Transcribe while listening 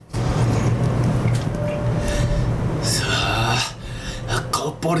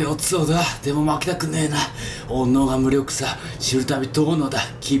ぼれ落ちそうだ。でも負けたくねえな。己が無力さ、知るたび問うのだ。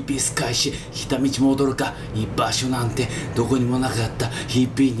日々返し、来た道戻ろうか。居場所なんてどこにもなかった。日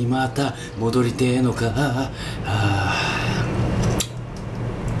々にまた戻りてえのか。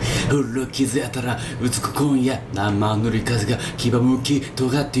古傷やたら疼く今夜、生温い風が牙剥き、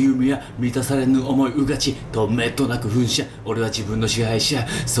尖って弓矢、満たされぬ思いうがち、止めとなく噴射。俺は自分の支配者、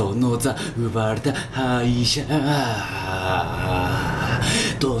その座奪われた敗者。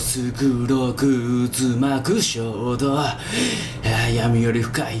どす黒く渦巻く衝動、闇より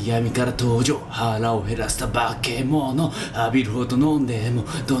深い闇から登場。腹を減らせたバケモノ、浴びるほど飲んでも、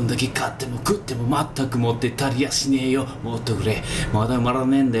どんだけ買っても食っても全くもって足りやしねえよ。もっとくれ、まだ埋まら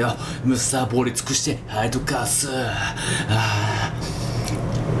ねえんだよ。むさぼり尽くして灰と化す。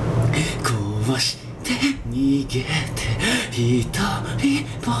壊して逃げて一人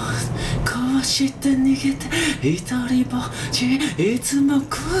ぼっち、壊して逃げて一人ぼっち、いつも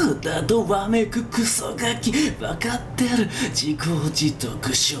こうだとわめくクソガキ。分かってる、自業自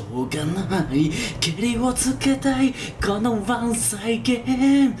得、しょうがない、ケリをつけたいこのワンサイゲ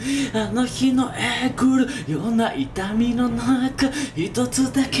ーム。あの日の来るような痛みの中、一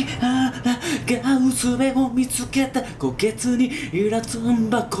つだけあらがうすべを見つけた。虎穴にいらつん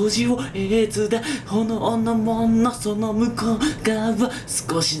ば孤児を得ずだ。炎の門のその向こう側、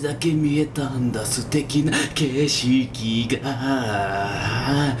少しだけ見えたんだ素敵な景色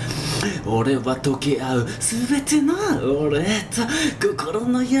が。俺は溶け合うすべての俺と心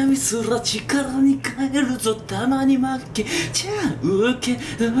の闇すら力に変えるぞ。たまに負けちゃうけど、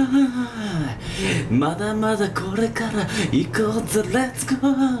まだまだこれから行こうぜ。レッツゴ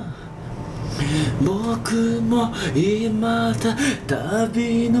ー。僕も今だ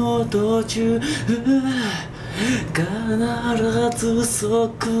旅の途中、必ず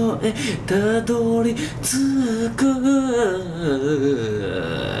そこへたどり着く。